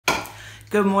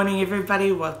Good morning,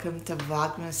 everybody. Welcome to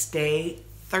Vlogmas Day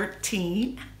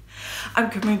 13. I'm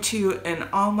coming to you in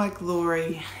all my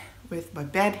glory with my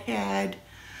bed head.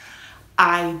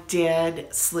 I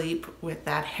did sleep with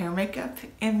that hair makeup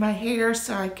in my hair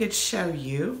so I could show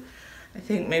you. I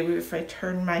think maybe if I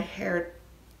turn my hair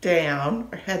down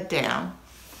or head down,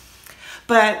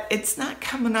 but it's not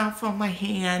coming off on my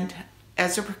hand.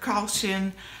 As a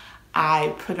precaution,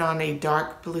 I put on a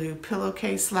dark blue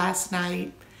pillowcase last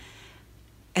night.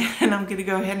 And I'm going to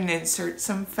go ahead and insert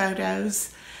some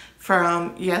photos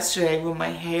from yesterday when my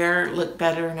hair looked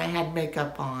better and I had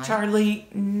makeup on. Charlie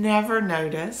never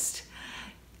noticed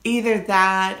either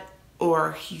that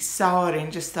or he saw it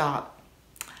and just thought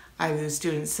I was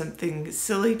doing something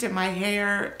silly to my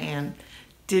hair and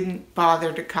didn't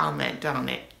bother to comment on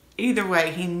it. Either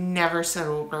way, he never said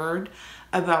a word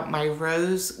about my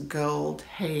rose gold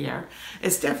hair.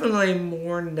 It's definitely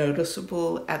more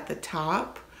noticeable at the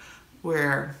top,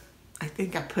 where I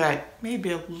think I put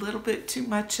maybe a little bit too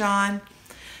much on,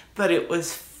 but it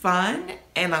was fun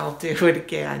and I'll do it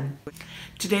again.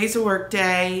 Today's a work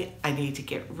day. I need to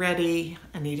get ready.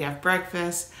 I need to have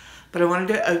breakfast, but I wanted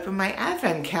to open my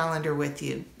advent calendar with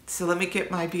you. So let me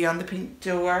get my Beyond the Pink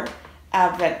Door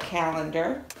advent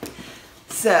calendar.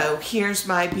 So here's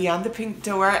my Beyond the Pink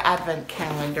Door advent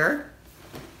calendar.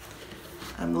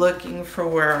 I'm looking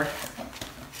for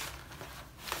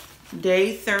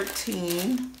Day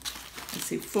 13, let's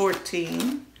see,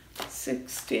 14,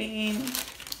 16.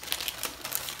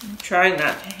 I'm trying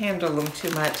not to handle them too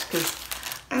much because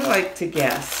I like to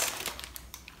guess.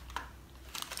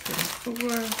 24,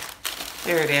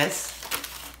 there it is.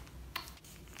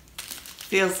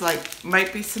 Feels like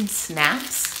might be some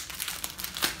snaps.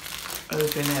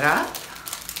 Open it up.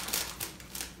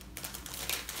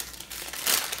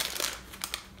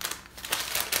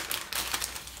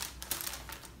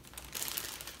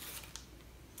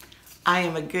 I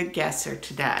am a good guesser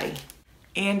today.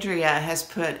 Andrea has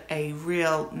put a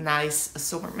real nice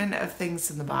assortment of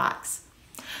things in the box.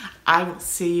 I will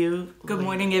see you. Good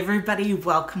morning, everybody.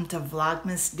 Welcome to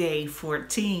Vlogmas Day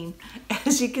 14.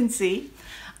 As you can see,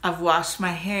 I've washed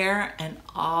my hair and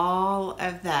all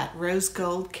of that rose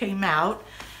gold came out.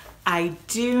 I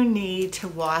do need to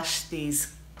wash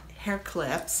these hair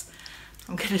clips.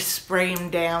 I'm going to spray them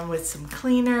down with some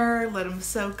cleaner, let them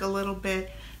soak a little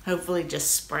bit. Hopefully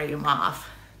just spray them off.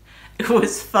 It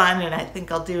was fun and I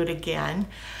think I'll do it again.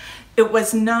 It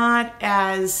was not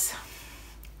as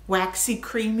waxy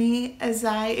creamy as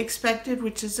I expected,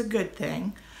 which is a good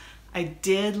thing. I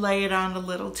did lay it on a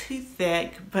little too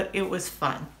thick, but it was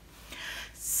fun.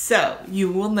 So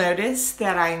you will notice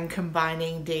that I'm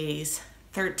combining days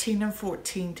 13 and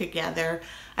 14 together.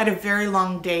 I had a very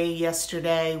long day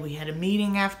yesterday. We had a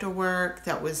meeting after work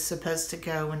that was supposed to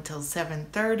go until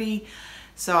 7:30.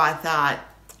 So I thought,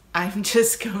 I'm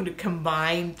just going to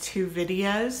combine two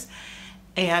videos,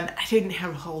 and I didn't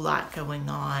have a whole lot going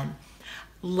on.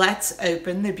 Let's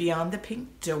open the Beyond the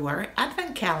Pink Door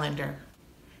advent calendar.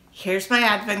 Here's my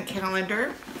advent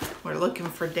calendar. We're looking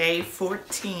for day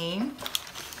 14.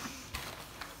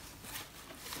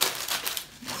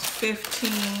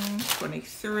 15,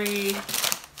 23,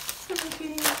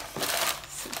 17,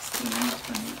 16,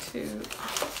 22.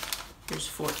 Here's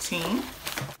 14.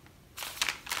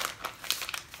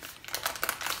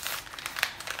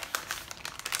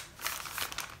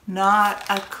 Not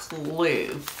a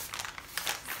clue.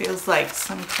 Feels like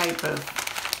some type of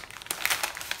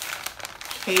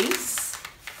case.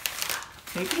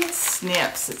 Maybe it's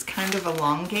snips. It's kind of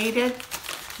elongated.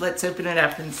 Let's open it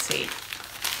up and see.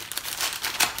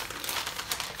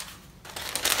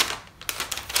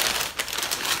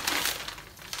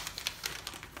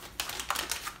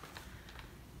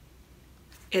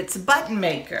 It's a button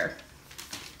maker.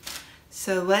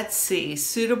 So let's see,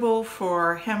 suitable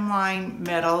for hemline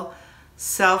metal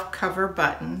self-cover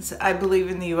buttons. I believe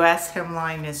in the US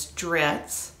hemline is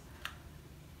Dritz.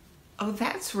 Oh,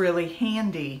 that's really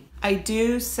handy. I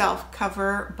do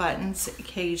self-cover buttons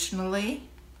occasionally.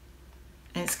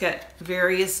 And it's got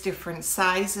various different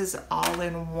sizes all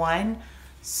in one.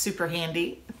 Super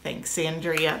handy. Thanks,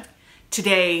 Andrea.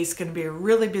 Today's going to be a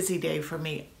really busy day for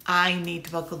me. I need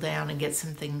to buckle down and get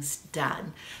some things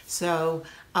done. So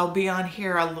I'll be on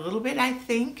here a little bit, I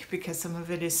think, because some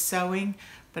of it is sewing,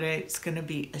 but it's going to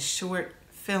be a short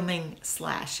filming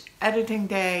 / editing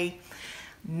day.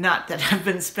 Not that I've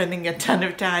been spending a ton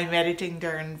of time editing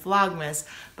during Vlogmas,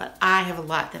 but I have a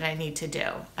lot that I need to do.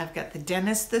 I've got the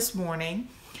dentist this morning.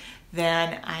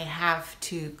 Then I have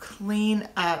to clean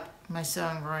up my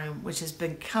sewing room, which has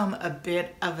become a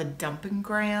bit of a dumping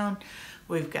ground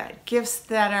We've got gifts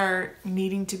that are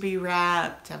needing to be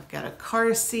wrapped. I've got a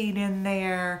car seat in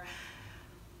there.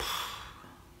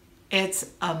 It's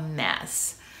a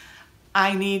mess.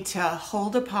 I need to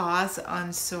hold a pause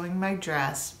on sewing my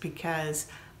dress because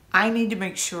I need to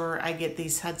make sure I get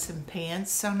these Hudson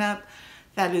pants sewn up.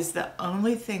 That is the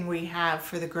only thing we have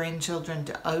for the grandchildren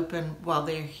to open while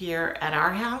they're here at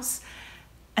our house.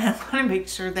 And I want to make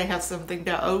sure they have something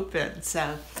to open.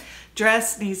 So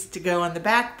dress needs to go on the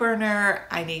back burner.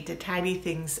 I need to tidy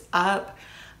things up.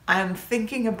 I'm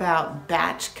thinking about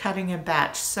batch cutting and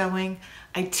batch sewing.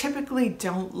 I typically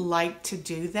don't like to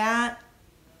do that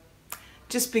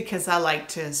just because I like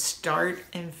to start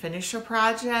and finish a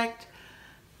project,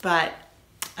 but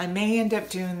I may end up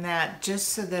doing that just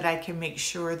so that I can make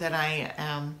sure that I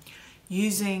am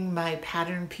using my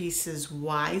pattern pieces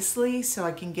wisely so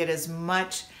I can get as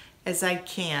much as I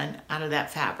can out of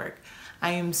that fabric.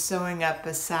 I am sewing up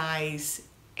a size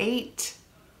 8,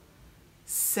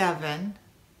 7,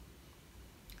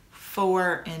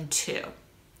 4, and 2.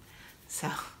 So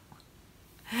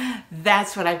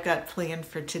that's what I've got planned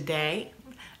for today,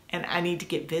 and I need to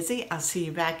get busy. I'll see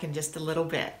you back in just a little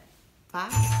bit. Bye.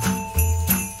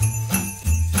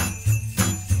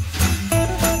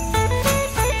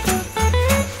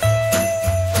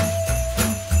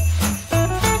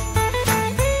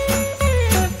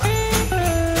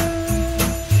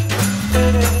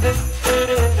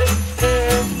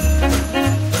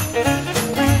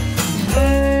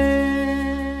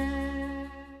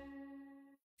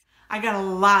 I got a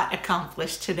lot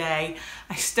accomplished today.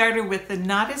 I started with the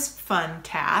not as fun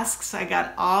tasks. I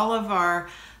got all of our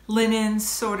linens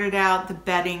sorted out, the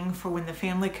bedding for when the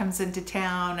family comes into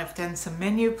town. I've done some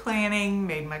menu planning,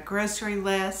 made my grocery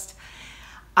list.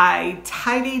 I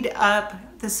tidied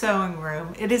up the sewing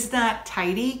room. It is not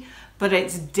tidy, but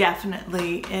it's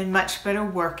definitely in much better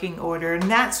working order.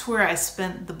 And that's where I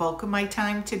spent the bulk of my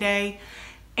time today.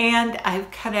 And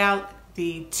I've cut out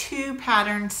the 2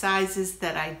 pattern sizes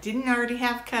that I didn't already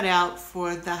have cut out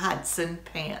for the Hudson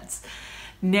pants.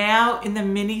 Now in the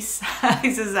mini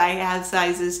sizes, I have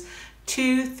sizes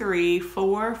 2, 3,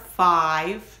 4,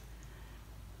 5,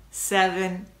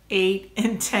 7, 8,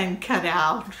 and 10 cut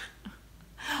out.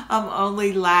 I'm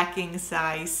only lacking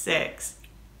size 6.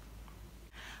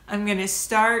 I'm gonna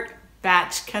start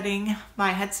batch cutting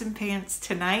my Hudson pants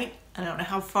tonight. I don't know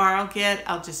how far I'll get.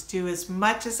 I'll just do as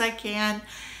much as I can.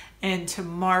 And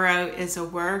tomorrow is a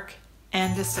work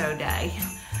and a sew day.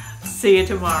 See you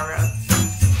tomorrow.